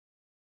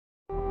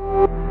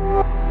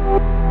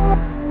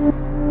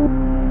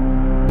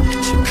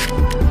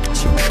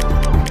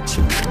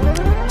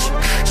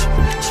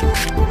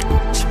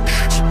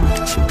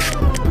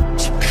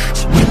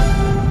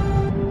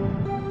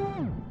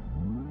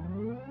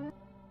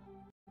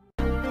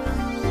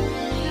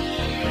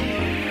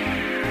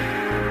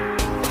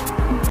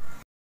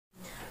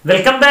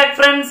Welcome back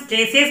friends.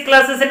 KCS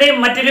Classes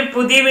മറ്റൊരു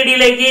പുതിയ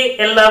വീഡിയോയിലേക്ക്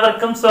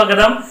എല്ലാവർക്കും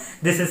സ്വാഗതം.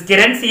 This is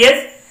Kiran CS.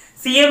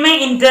 CMA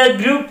Inter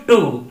Group 2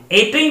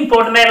 ഏറ്റവും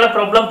ഇമ്പോർട്ടന്റ് ആയിട്ടുള്ള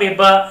problem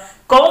paper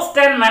cost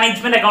and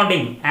management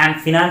accounting and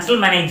financial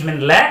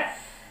മാനേജ്മെന്റിലെ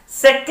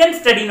second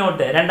study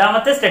not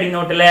രണ്ടാമത്തെ study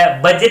നോട്ടിലെ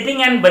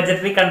budgeting and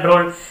budgetary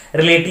control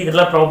relate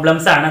ചെയ്തിട്ടുള്ള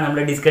problems ആണ്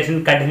നമ്മൾ ഡിസ്കഷൻ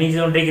കണ്ടിന്യൂ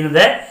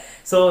ചെയ്തുകൊണ്ടിരിക്കുന്നത്.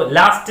 സോ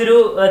ലാസ്റ്റ് ഒരു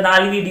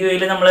 4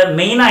 വീഡിയോയിൽ നമ്മൾ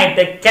മെയിൻ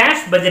ആയിട്ട്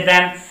cash budget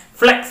and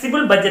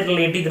flexible budget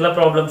related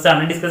problems are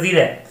discussed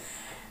here.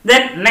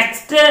 Then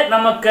next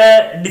namakku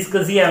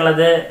discuss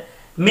cheyanallathu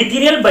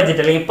material budget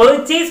allayek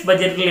purchase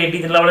budget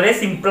related വളരെ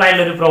simple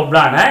ആയിട്ടുള്ള ഒരു പ്രോബ്ലം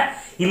ആണ്.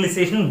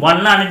 illustration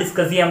 1 ആണ്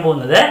ഡിസ്കസ് ചെയ്യാൻ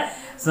പോകുന്നത്.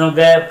 സോ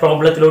നമുക്ക്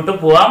പ്രോബ്ലത്തിലോട്ട്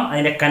പോവാം.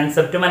 അതിന്റെ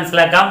കൺസെപ്റ്റ്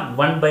മനസ്സിലാക്കാം.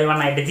 1 by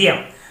 1 ആയിട്ട് ചെയ്യാം.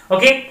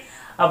 ഓക്കേ,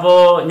 അപ്പോൾ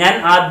ഞാൻ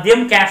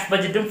ആദ്യം ക്യാഷ്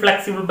ബഡ്ജറ്റും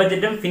ഫ്ലെക്സിബിൾ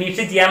ബഡ്ജറ്റും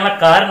ഫിനിഷ് ചെയ്യാനുള്ള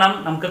കാരണം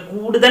നമുക്ക്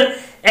കൂടുതൽ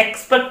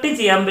എക്സ്പെക്ട്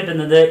ചെയ്യാൻ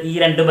പറ്റുന്നത് ഈ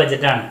രണ്ട്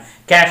ബഡ്ജറ്റാണ്,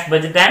 cash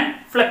budget and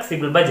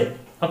flexible budget.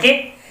 Okay,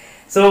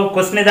 so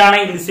question is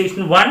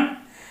illustration 1.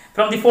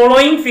 From the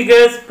following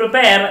figures,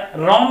 prepare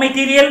raw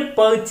material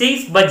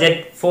purchase budget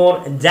for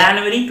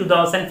January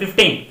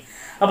 2015.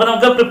 അപ്പോൾ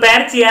നമുക്ക് പ്രിപ്പയർ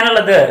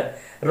ചെയ്യാനുള്ളത്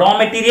raw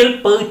material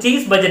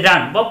purchase budget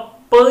ആണ്. അപ്പോൾ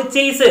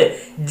purchase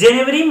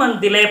ജനുവരി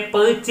മന്തിലെ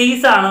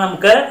purchase ആണ്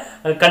നമുക്ക്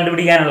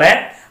കണ്ടുപിടിക്കാനുള്ളത്.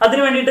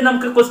 അതിനു വേണ്ടിയിട്ട്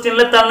നമുക്ക്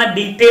ക്വസ്റ്റ്യനിൽ തന്ന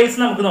ഡീറ്റെയിൽസ്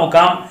നമുക്ക്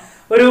നോക്കാം.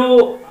 ഒരു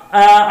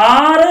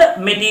 6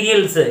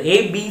 materials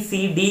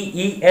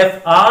ABCDEF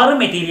 6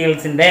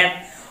 മെറ്റീരിയൽസിന്റെ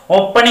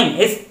opening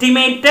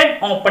estimated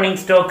opening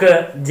stock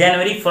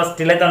ജനുവരി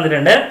 1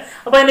 തന്നിട്ടുണ്ട്.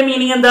 അപ്പൊ അതിന്റെ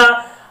മീനിങ് എന്താ?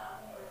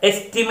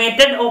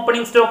 എസ്റ്റിമേറ്റഡ്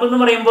ഓപ്പണിംഗ് സ്റ്റോക്ക് എന്ന്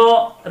പറയുമ്പോൾ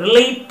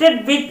റിലേറ്റഡ്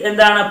വിത്ത്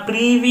എന്താണ്,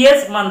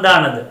 പ്രീവിയസ് മന്ത്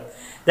ആണത്.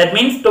 ദാറ്റ്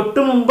മീൻസ് തൊട്ട്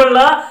മുമ്പുള്ള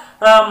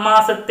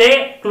മാസത്തെ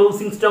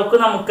ക്ലോസിംഗ് സ്റ്റോക്ക്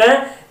നമുക്ക്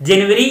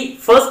ജനുവരി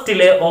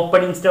 1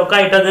 ഓപ്പണിംഗ് സ്റ്റോക്ക്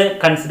ആയിട്ട് അത്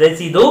കൺസിഡർ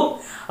ചെയ്തു.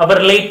 അപ്പൊ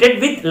റിലേറ്റഡ്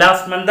വിത്ത്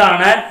ലാസ്റ്റ് മന്ത്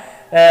ആണ്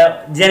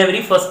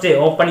ജനുവരി 1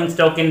 ഓപ്പണിംഗ്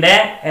സ്റ്റോക്കിന്റെ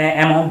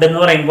എമൗണ്ട്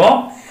എന്ന് പറയുമ്പോൾ.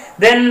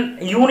 Then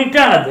unit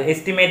ആണത്,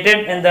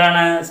 എസ്റ്റിമേറ്റഡ്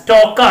എന്താണ്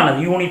സ്റ്റോക്ക് ആണ്,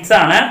 യൂണിറ്റ്സ്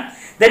ആണ്.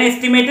 Then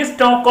estimated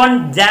stock on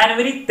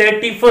January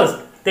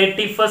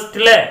 31st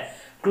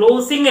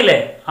ക്ലോസിംഗില്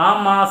ആ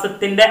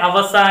മാസത്തിന്റെ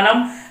അവസാനം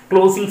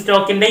ക്ലോസിംഗ്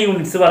സ്റ്റോക്കിന്റെ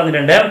യൂണിറ്റ്സ്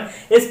പറഞ്ഞിട്ടുണ്ട്.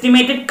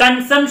 എസ്റ്റിമേറ്റഡ്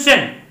കൺസംഷൻ,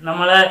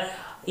 നമ്മൾ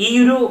ഈ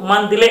ഒരു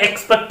മന്തിൽ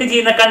എക്സ്പെക്ട്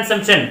ചെയ്യുന്ന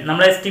കൺസംഷൻ,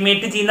 നമ്മൾ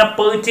എസ്റ്റിമേറ്റ് ചെയ്യുന്ന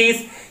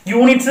പർച്ചേസ്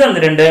യൂണിറ്റ്സ്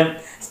തന്നിട്ടുണ്ട്.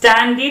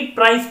 സ്റ്റാൻഡേർഡ്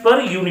പ്രൈസ് പെർ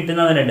യൂണിറ്റ്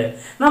തന്നിട്ടുണ്ട്.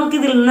 നമുക്ക്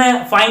ഇതിൽ നിന്ന്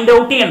ഫൈൻഡ്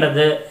ഔട്ട്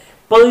ചെയ്യേണ്ടത്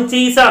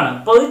purchase ആണ്,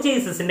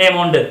 purchasesന്റെ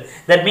എമൗണ്ട്.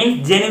 ദാറ്റ് മീൻസ്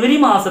ജനുവരി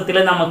മാസത്തിൽ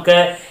നമുക്ക്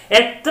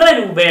എത്ര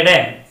രൂപയുടെ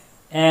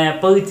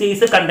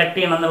പർച്ചേസ് കണ്ടക്ട്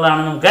ചെയ്യണം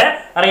എന്നുള്ളതാണ് നമുക്ക്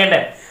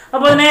അറിയേണ്ടത്.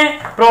 അപ്പോൾ അതിനെ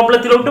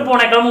പ്രോബ്ലത്തിലോട്ട്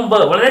പോണേക്കാൾ മുമ്പ്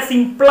വളരെ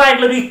സിമ്പിൾ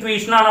ആയിട്ടുള്ള ഒരു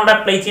ഇക്വേഷൻ ആണ് അവിടെ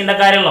അപ്ലൈ ചെയ്യേണ്ട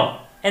കാര്യമല്ലോ.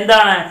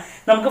 എന്താണ്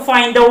നമുക്ക്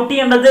ഫൈൻഡ് ഔട്ട്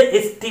ചെയ്യേണ്ടത്?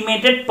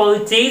 എസ്റ്റിമേറ്റഡ്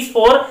പർച്ചേസ്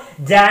ഫോർ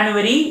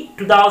ജാനുവരി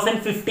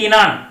 2015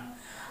 ആണ്.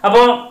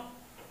 അപ്പോൾ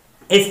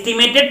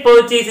എസ്റ്റിമേറ്റഡ്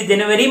പർച്ചേസ്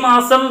ജനുവരി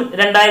മാസം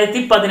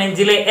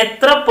 2015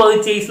 എത്ര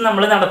പർച്ചേസ്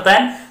നമ്മൾ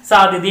നടത്താൻ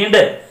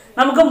സാധ്യതയുണ്ട്?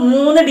 നമുക്ക്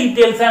 3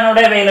 ഡീറ്റെയിൽസ് ആണ്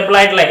ഇവിടെ അവൈലബിൾ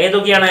ആയിട്ടുള്ളത്.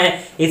 ഏതൊക്കെയാണ്?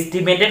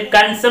 എസ്റ്റിമേറ്റഡ്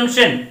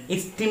കൺസംഷൻ,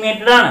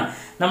 എസ്റ്റിമേറ്റഡ് ആണ്,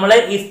 നമ്മൾ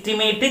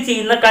എസ്റ്റിമേറ്റ്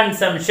ചെയ്യുന്ന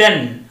കൺസംഷൻ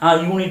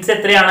യൂണിറ്റ്സ്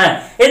എത്രയാണ്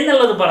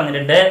എന്നുള്ളത്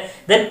പറഞ്ഞിട്ടുണ്ട്.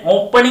 ദെൻ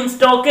ഓപ്പണിംഗ്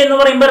സ്റ്റോക്ക് എന്ന്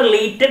പറയുമ്പോൾ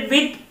റിലേറ്റഡ്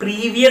വിത്ത്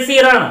പ്രീവിയസ്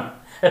ഇയർ ആണ്,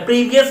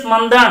 പ്രീവിയസ്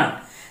മന്ത് ആണ്.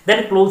 ദെൻ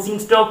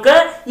ക്ലോസിംഗ് സ്റ്റോക്ക്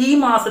ഈ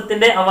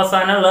മാസത്തിന്റെ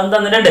അവസാനം ഉള്ളത്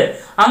തന്നിട്ടുണ്ട്.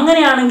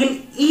 അങ്ങനെയാണെങ്കിൽ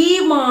ഈ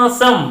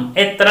മാസം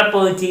എത്ര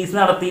പർച്ചേസ്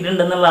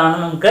നടത്തിയിട്ടുണ്ടെന്നുള്ളതാണ്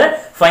നമുക്ക്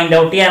ഫൈൻഡ്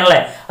ഔട്ട്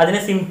ചെയ്യാനുള്ളത്. അതിന്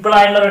സിമ്പിൾ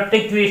ആയിട്ടുള്ള ഒരൊറ്റ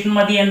ഇക്വേഷൻ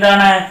മതി.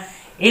 എന്താണ്?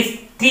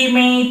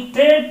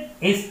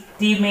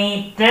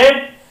 Estimated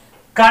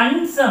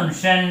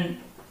consumption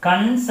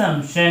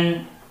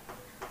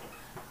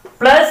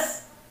plus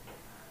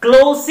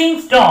closing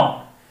stock.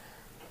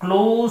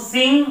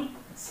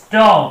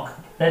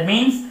 That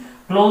means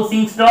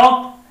closing stock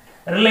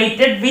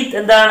related with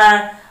എന്താണ്,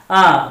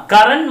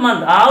 കറന്റ്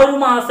മന്ത്. ആ ഒരു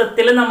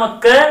മാസത്തിൽ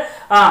നമുക്ക്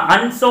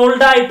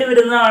അൺസോൾഡ് ആയിട്ട്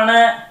വരുന്നതാണ്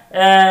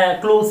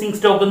ക്ലോസിംഗ്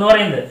സ്റ്റോക്ക് എന്ന്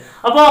പറയുന്നത്.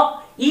 അപ്പോൾ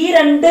ഈ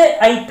 2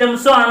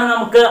 ഐറ്റംസും ആണ്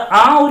നമുക്ക്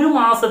ആ ഒരു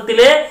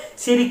മാസത്തില്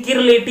ശരിക്കും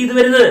റിലേറ്റ് ചെയ്ത്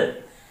വരുന്നത്,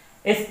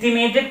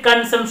 estimated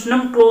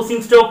കൺസംഷനും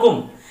closing സ്റ്റോക്കും.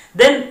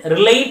 Then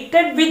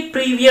related with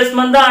previous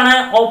month ആണ്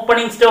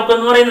ഓപ്പണിംഗ് സ്റ്റോക്ക്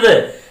എന്ന് പറയുന്നത്.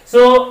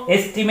 സോ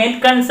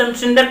എസ്റ്റിമേറ്റ്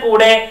കൺസംഷന്റെ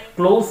കൂടെ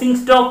ക്ലോസിംഗ്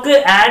സ്റ്റോക്ക്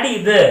ആഡ്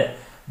ചെയ്ത്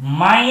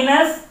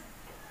മൈനസ്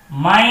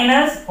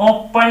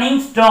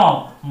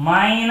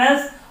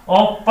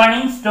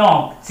ഓപ്പണിംഗ്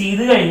സ്റ്റോക്ക്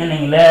ചെയ്ത്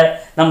കഴിഞ്ഞിട്ടുണ്ടെങ്കിൽ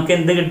നമുക്ക്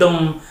എന്ത് കിട്ടും?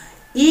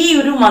 ഈ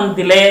ഒരു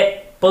മന്തിലെ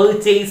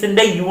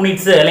പർച്ചേസിന്റെ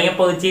യൂണിറ്റ്സ് അല്ലെങ്കിൽ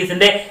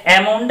പർച്ചേസിന്റെ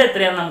എമൗണ്ട്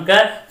എത്രയാണെന്ന് നമുക്ക്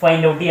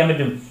ഫൈൻഡ് ഔട്ട് ചെയ്യാൻ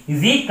പറ്റും.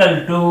 Is equal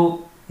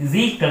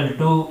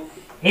to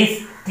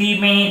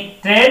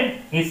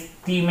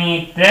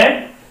estimated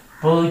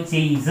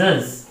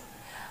purchases.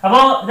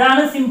 അപ്പോൾ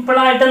ഇതാണ് സിമ്പിൾ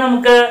ആയിട്ട്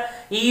നമുക്ക്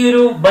ഈ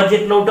ഒരു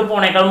ബഡ്ജറ്റിലോട്ട്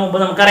പോണേക്കാൾ മുമ്പ്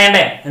നമുക്ക്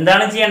അറിയണ്ടേ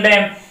എന്താണ്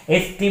ചെയ്യേണ്ടത്?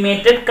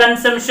 എസ്റ്റിമേറ്റഡ്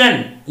കൺസംഷൻ,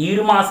 ഈ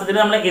ഒരു മാസത്തിൽ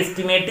നമ്മൾ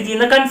എസ്റ്റിമേറ്റ്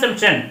ചെയ്യുന്ന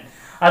കൺസംഷൻ,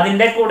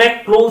 അതിന്റെ കൂടെ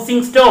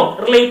ക്ലോസിംഗ് സ്റ്റോക്ക്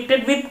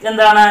റിലേറ്റഡ് വിത്ത്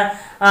എന്താണ്,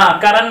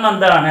 കറന്റ്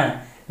മന്ത് ആണ്,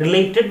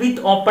 റിലേറ്റഡ്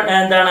വിത്ത്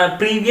എന്താണ്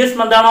പ്രീവിയസ്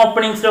മന്ത് ആണ്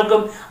ഓപ്പണിംഗ്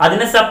സ്റ്റോക്കും,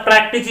 അതിനെ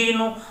സബ്ട്രാക്ട്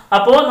ചെയ്യുന്നു.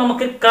 അപ്പോൾ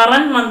നമുക്ക്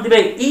കറന്റ് മന്തിൽ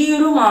ഈ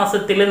ഒരു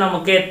മാസത്തിൽ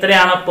നമുക്ക്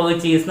എത്രയാണ്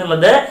പർച്ചേസ്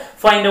എന്നുള്ളത്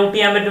ഫൈൻഡ് ഔട്ട്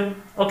ചെയ്യാൻ പറ്റും.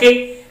 ഓക്കെ,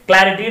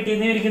 ക്ലാരിറ്റി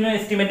കിട്ടിയിരിക്കുന്നു.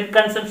 Estimated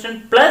consumption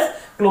plus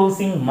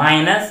closing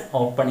minus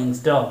opening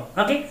stock.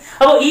 Okay,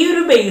 അപ്പോൾ ഈ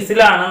ഒരു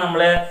ബേസിലാണ്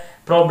നമ്മൾ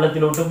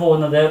പ്രോബ്ലത്തിലോട്ട്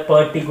പോകുന്നത്.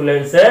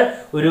 പെർട്ടിക്കുലേഴ്സ്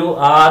ഒരു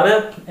 6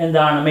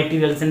 എന്താണ്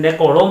മെറ്റീരിയൽസിന്റെ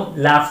കോളും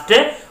ലാസ്റ്റ്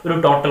ഒരു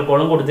ടോട്ടൽ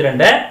കോളും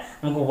കൊടുത്തിട്ടുണ്ട്.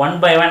 നമുക്ക് 1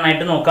 by 1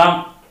 ആയിട്ട് നോക്കാം.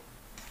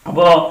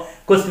 അപ്പോൾ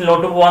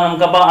ക്വസ്റ്റ്യനിലോട്ട് പോവാം.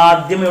 നമുക്ക് അപ്പോൾ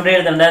ആദ്യം ഇവിടെ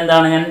എഴുതേണ്ടത്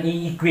എന്താണ്? ഞാൻ ഈ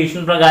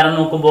ഇക്വേഷൻ പ്രകാരം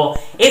നോക്കുമ്പോൾ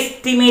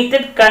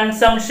എസ്റ്റിമേറ്റഡ്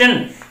കൺസംഷൻ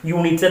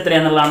യൂണിറ്റ്സ്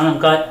എത്രയാണെന്നുള്ളതാണ്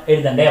നമുക്ക്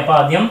എഴുതേണ്ടത്. അപ്പോൾ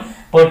ആദ്യം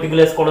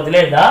പെർട്ടിക്കുലേഴ്സ് കോളത്തിൽ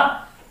എഴുതാം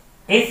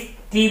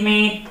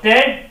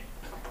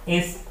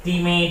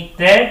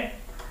എസ്റ്റിമേറ്റഡ്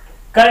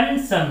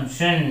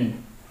കൺസംഷൻ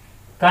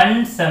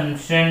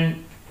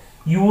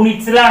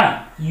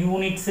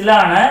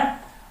യൂണിറ്റ്സിലാണ്.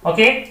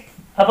 ഓക്കെ,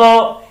 അപ്പോ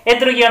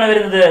എത്രയൊക്കെയാണ്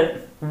വരുന്നത്?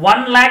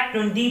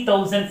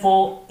 1,20,000 for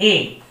A,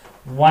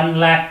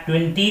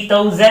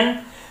 1,20,000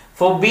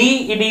 for B,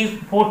 it is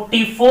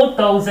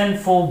 44,000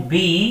 for B.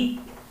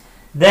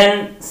 Then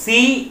C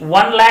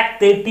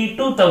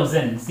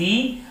 1,32,000, C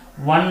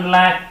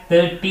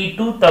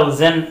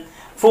 1,32,000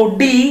 for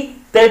D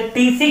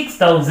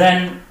 36,000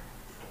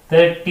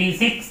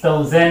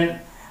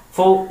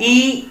 for E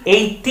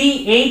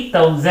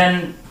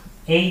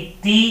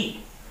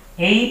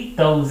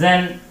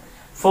 88,000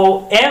 for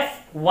F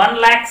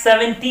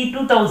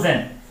 1,72,000.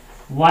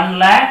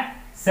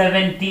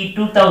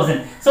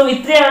 So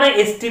ഇത്രയാണ്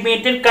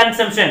എസ്റ്റിമേറ്റഡ്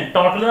കൺസംഷൻ.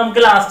 ടോട്ടൽ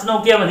നമുക്ക് ലാസ്റ്റ്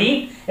നോക്കിയാൽ മതി.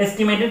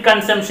 Estimated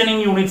consumption in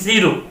unit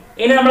 0.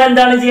 ഇനി നമ്മൾ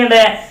എന്താണ്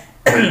ചെയ്യേണ്ടത്?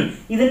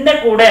 ഇതിന്റെ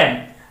കൂടെ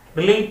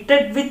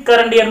റിലേറ്റഡ് വിത്ത്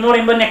കറണ്ട് ഇയർ എന്ന്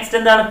പറയുമ്പോൾ നെക്സ്റ്റ്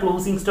എന്താണ്?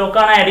 ക്ലോസിംഗ് സ്റ്റോക്ക്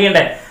ആണ് ആഡ്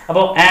ചെയ്യേണ്ടത്.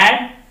 അപ്പോൾ add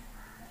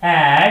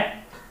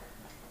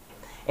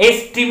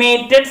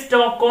estimated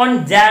stock on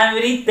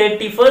January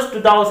 31st,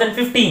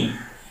 2015.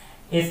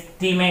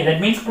 Estimate, that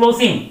means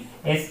closing.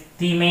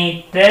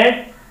 Estimated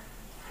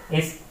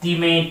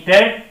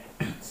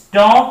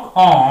stock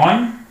on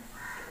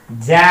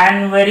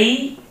January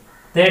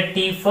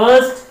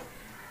 31st,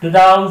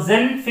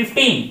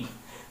 2015.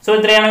 So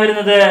എത്രയാണ്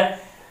വരുന്നത്?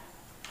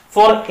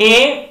 For A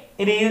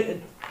it is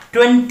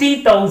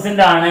 20,000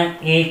 ആണ്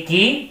A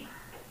ക്ക്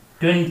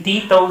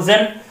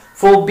 20,000.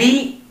 For B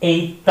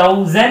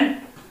 8,000.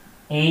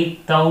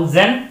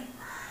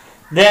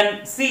 Then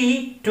C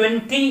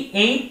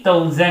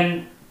 28,000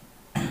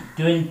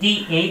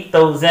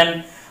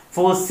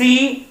 for C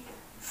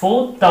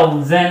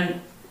 4,000.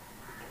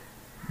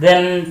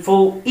 Then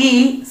for E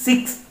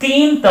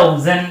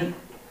 16,000.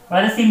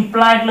 വളരെ simple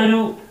ആയിട്ടുള്ള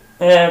ഒരു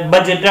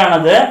budget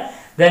ആണത്.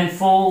 Then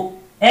for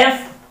F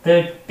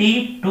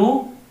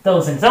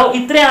 32,000. So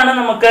ഇത്രയാണ്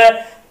നമുക്ക്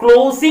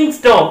ക്ലോസിംഗ്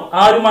സ്റ്റോക്ക്, ആ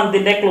ഒരു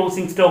മന്തിന്റെ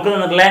ക്ലോസിംഗ് സ്റ്റോക്ക്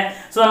തന്നിട്ടുള്ളത്.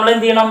 സോ നമ്മൾ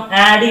എന്ത് ചെയ്യണം?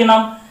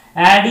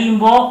 ആഡ്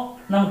ചെയ്യുമ്പോൾ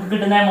നമുക്ക്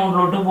കിട്ടുന്ന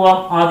എമൗണ്ടിലോട്ട് പോവാം.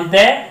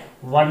 ആദ്യത്തെ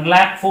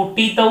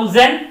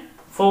 1,40,000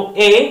 for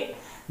A,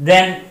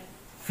 then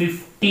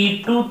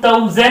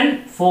 52,000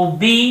 for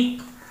B,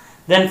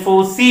 then for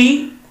C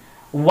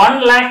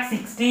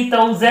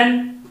 1,60,000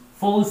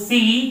 for C,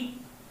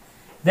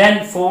 then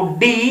for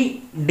D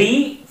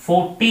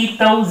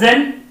 40,000,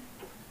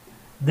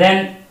 then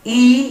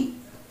E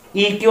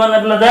ക്ക്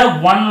വന്നിട്ടുള്ളത്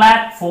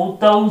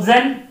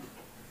 1,04,000,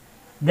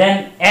 then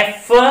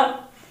F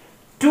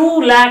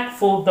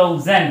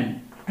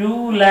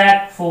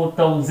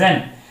 2,04,000.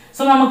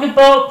 സോ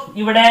നമുക്കിപ്പോ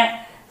ഇവിടെ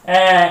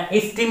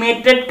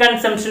എസ്റ്റിമേറ്റഡ്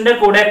കൺസംഷന്റെ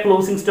കൂടെ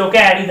ക്ലോസിംഗ് സ്റ്റോക്ക്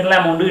ആഡ് ചെയ്തിട്ടുള്ള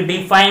എമൗണ്ട് കിട്ടി.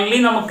 ഫൈനലി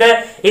നമുക്ക്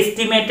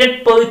എസ്റ്റിമേറ്റഡ്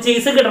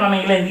പെർച്ചേസ്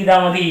കിട്ടണമെങ്കിൽ എന്ത് ചെയ്താൽ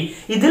മതി?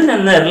 ഇതിൽ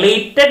നിന്ന്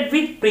റിലേറ്റഡ്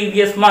വിത്ത്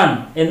പ്രീവിയസ് മന്ത്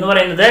എന്ന്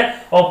പറയുന്നത്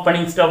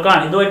ഓപ്പണിംഗ് സ്റ്റോക്ക്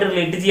ആണ്. ഇതുമായിട്ട്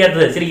റിലേറ്റ്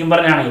ചെയ്യാത്തത് ശരിക്കും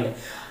പറഞ്ഞാണെങ്കിൽ.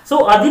 സോ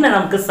അതിനെ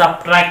നമുക്ക്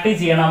സബ്ട്രാക്ട്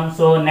ചെയ്യണം.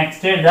 സോ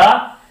നെക്സ്റ്റ് എഴുതാ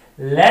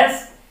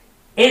less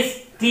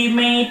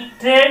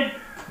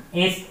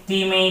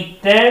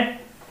estimated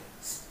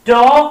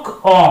stock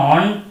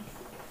on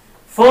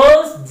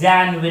 1st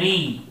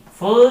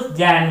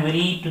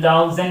January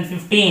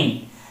 2015.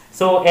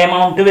 So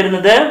amount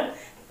വരുന്നത്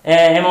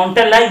amount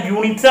അല്ല,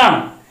 യൂണിറ്റ്സ് ആണ്.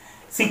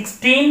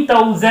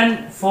 16,000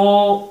 for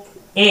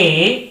A,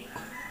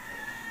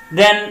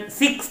 then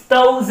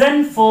 6,000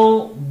 for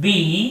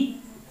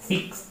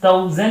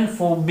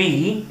B,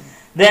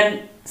 then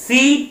C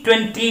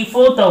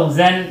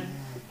 24,000,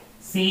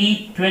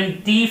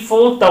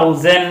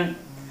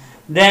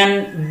 then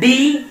D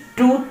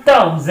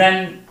 2,000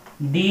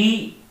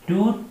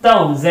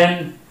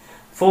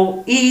 for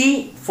E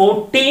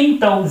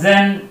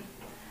 14,000,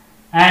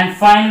 and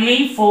finally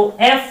for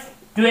F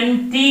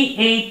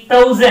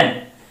 28,000.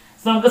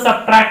 So നമുക്ക്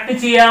സബ്ട്രാക്ട്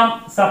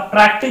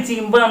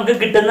ചെയ്യുമ്പോൾ നമുക്ക്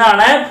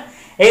കിട്ടുന്നതാണ്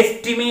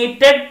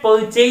എസ്റ്റിമേറ്റഡ്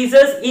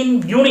പർച്ചേസസ് ഇൻ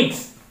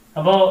യൂണിറ്റ്സ്.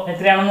 അപ്പോൾ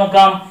എത്രയാണെന്ന്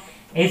നോക്കാം.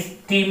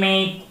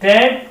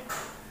 Estimated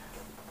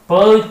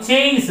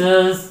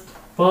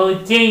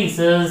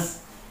purchases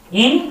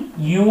in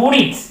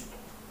units.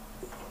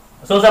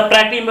 So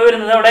subtract ചെയ്യുമ്പോൾ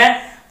വരുന്നത് അവിടെ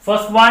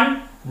first one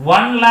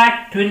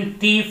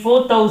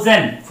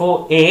 1,24,000 for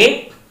A,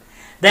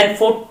 then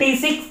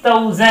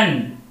 46,000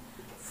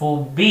 for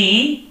B,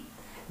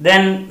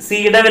 then C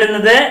യുടെ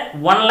വരുന്നത്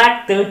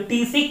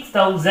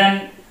 1,36,000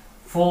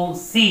 for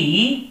C,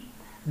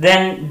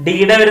 then D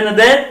യുടെ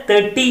വരുന്നത്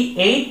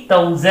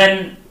 38,000,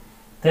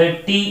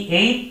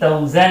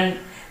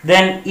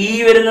 then E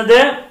വരുന്നത്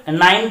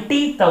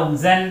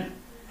 90,000,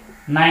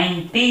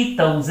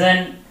 90,000.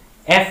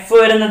 F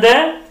വരുന്നത്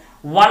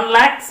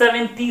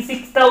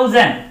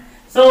 1,76,000.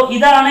 So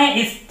ഇതാണ്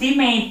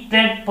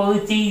എസ്റ്റിമേറ്റഡ്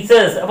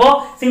purchases. അപ്പോൾ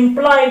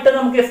സിമ്പിൾ ആയിട്ട്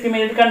നമുക്ക്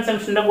എസ്റ്റിമേറ്റഡ്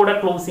കൺസംഷന്റെ കൂടെ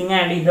ക്ലോസിംഗ്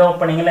ആൻഡ് ഇത്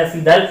ഓപ്പണിംഗ് ലെസ്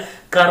ചെയ്താൽ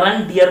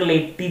കറന്റ് ഇയർ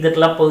ലെറ്റ്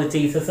ചെയ്തിട്ടുള്ള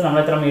purchases നമ്മൾ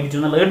എത്ര മേടിച്ചു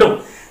എന്നുള്ളത് കിട്ടും.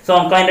 സോ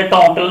നമുക്ക് അതിന്റെ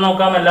ടോട്ടൽ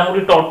നോക്കാം. എല്ലാം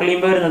കൂടി ടോട്ടൽ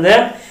ചെയ്യുമ്പോൾ വരുന്നത്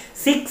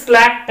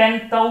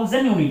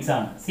 6,10,000 യൂണിറ്റ്സ്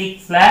ആണ്.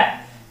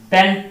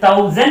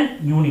 6,10,000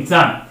 യൂണിറ്റ്സ്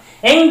ആണ്.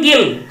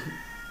 എങ്കിൽ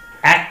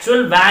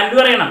ആക്ച്വൽ വാല്യൂ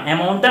അറിയണം,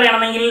 എമൗണ്ട്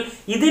അറിയണമെങ്കിൽ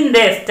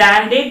ഇതിന്റെ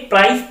സ്റ്റാൻഡേർഡ്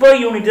പ്രൈസ് പെർ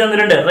യൂണിറ്റ്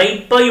തന്നിട്ടുണ്ട്,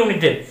 റേറ്റ് പെർ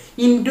യൂണിറ്റ്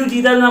ഇൻറ്റു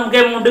ചെയ്താൽ നമുക്ക്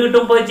എമൗണ്ട്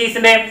കിട്ടും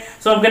പർച്ചേസിന്റെ.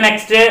 സോ നമുക്ക്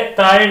നെക്സ്റ്റ്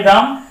താഴെ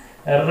എഴുതാം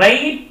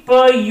rate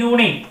per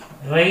unit.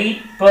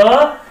 Rate per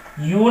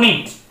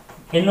unit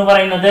എന്ന്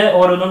പറയുന്നത്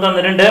ഓരോന്നും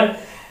തന്നിട്ടുണ്ട്.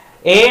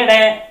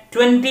 എയുടെ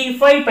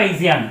 25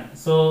 പൈസയാണ്.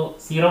 സോ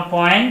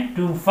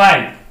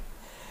 0.25.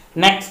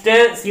 നെക്സ്റ്റ്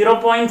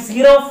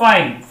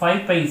 0.05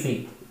 5 പൈസ.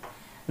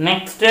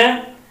 Next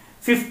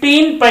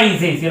 15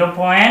 paise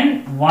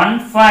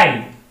 0.15.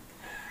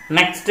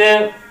 Next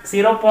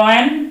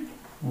 0.10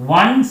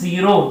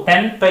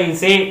 10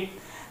 paise.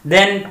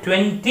 Then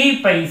 20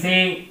 paise.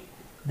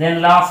 Then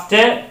last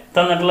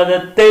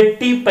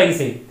 30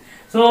 paise.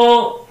 So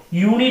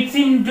units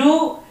into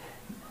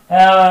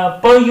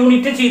per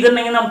unit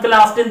ചെയ്തിട്ടുണ്ടെങ്കിൽ നമുക്ക്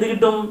ലാസ്റ്റ് എന്ത്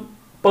കിട്ടും?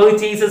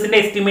 purchasesന്റെ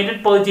estimated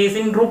purchase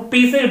in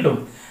rupees കിട്ടും.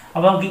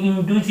 അപ്പോൾ നമുക്ക്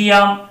ഇൻറ്റു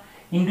ചെയ്യാം.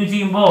 ഇൻറ്റു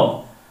ചെയ്യുമ്പോൾ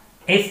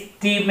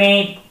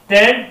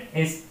estimated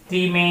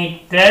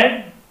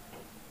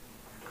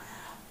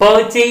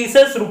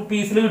purchases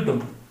rupees കിട്ടും.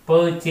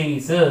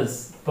 purchases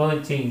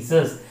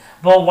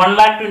അപ്പോൾ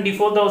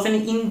 1,24,000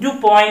 into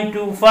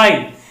 0.25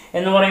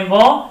 എന്ന്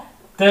പറയുമ്പോൾ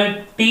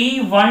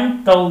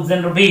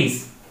 31,000 rupees.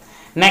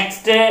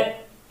 നെക്സ്റ്റ്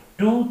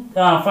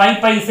 5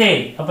 പൈസ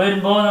അപ്പോൾ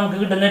വരുമ്പോൾ നമുക്ക്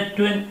കിട്ടുന്ന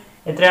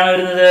എത്രയാണ്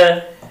വരുന്നത്?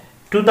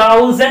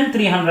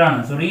 2,300 ആണ്.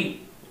 Sorry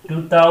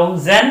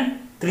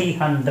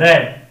 2,300.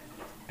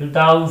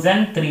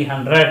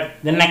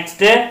 Then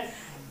next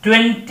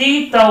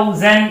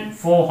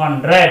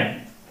 20,400.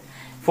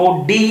 For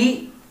D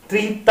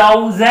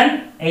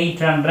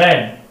 3,800.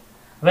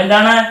 അപ്പോൾ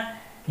എന്താണ്?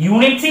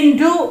 യൂണിറ്റ്സ്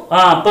ഇൻറ്റു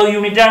പെർ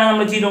യൂണിറ്റ് ആണ്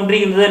നമ്മൾ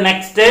ചെയ്തുകൊണ്ടിരിക്കുന്നത്.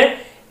 നെക്സ്റ്റ്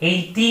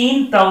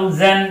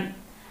 18,000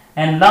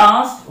 ആൻഡ്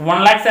ലാസ്റ്റ്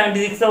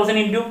 1,76,000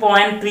 ഇൻറ്റു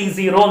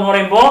 0.30 എന്ന്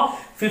പറയുമ്പോൾ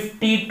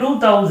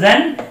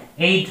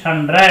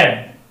 52,800.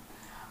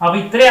 അപ്പോൾ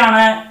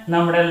ഇത്രയാണ്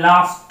നമ്മുടെ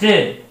last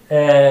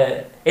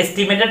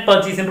estimated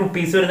purchase in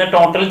rupees വരുന്ന.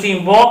 ടോട്ടൽ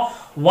ചെയ്യുമ്പോൾ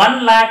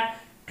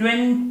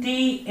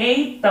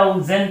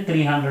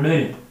 1,28,300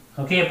 വരും.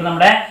 ഓക്കെ, അപ്പോൾ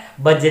നമ്മുടെ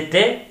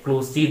ബഡ്ജറ്റ്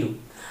ക്ലോസ് ചെയ്തു.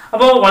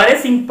 അപ്പോൾ വളരെ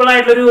സിമ്പിൾ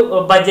ആയിട്ടൊരു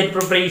ബഡ്ജറ്റ്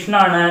പ്രിപ്പറേഷൻ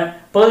ആണ്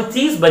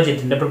പർച്ചേസ്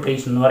ബഡ്ജറ്റിന്റെ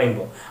പ്രിപ്പറേഷൻ എന്ന്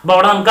പറയുമ്പോൾ. അപ്പോൾ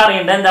അവിടെ നമുക്ക്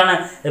അറിയേണ്ടത് എന്താണ്?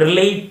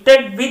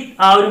 റിലേറ്റഡ് വിത്ത്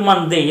ആ ഒരു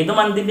മന്ത്, ഏത്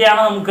മന്തിന്റെ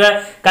ആണോ നമുക്ക്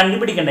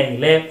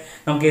കണ്ടുപിടിക്കേണ്ടതെങ്കിൽ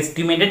നമുക്ക്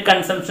എസ്റ്റിമേറ്റഡ്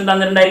കൺസംഷൻ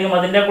തന്നിട്ടുണ്ടായിരിക്കും,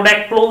 അതിന്റെ കൂടെ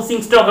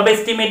ക്ലോസിംഗ് സ്റ്റോക്ക്. അപ്പോൾ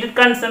estimated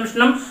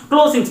കൺസംഷനും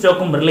closing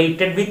സ്റ്റോക്കും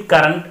related with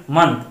current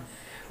month.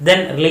 Then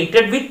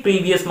related with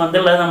previous month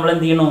ഉള്ളത് നമ്മൾ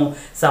എന്ത് ചെയ്യണു?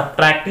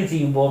 സബ്ട്രാക്ട്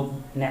ചെയ്യുമ്പോൾ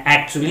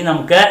ആക്ച്വലി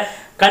നമുക്ക്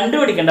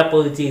കണ്ടുപിടിക്കേണ്ട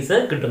പർച്ചേസ്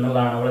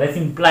കിട്ടുന്നതാണ്. വളരെ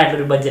സിമ്പിൾ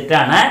ആയിട്ടൊരു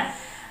ബഡ്ജറ്റാണ്.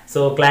 സോ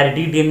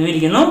ക്ലാരിറ്റി കിട്ടിയെന്ന്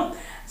ഇരിക്കുന്നു.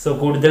 സോ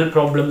കൂടുതൽ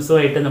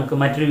പ്രോബ്ലംസുമായിട്ട് നമുക്ക്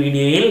മറ്റൊരു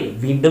വീഡിയോയിൽ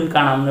വീണ്ടും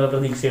കാണാമെന്നുള്ള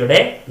പ്രതീക്ഷയോടെ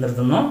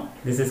നിർത്തുന്നു.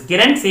 This is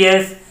Kiran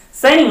CS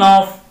signing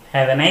off.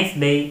 Have A nice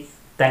day.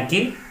 Thank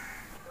you.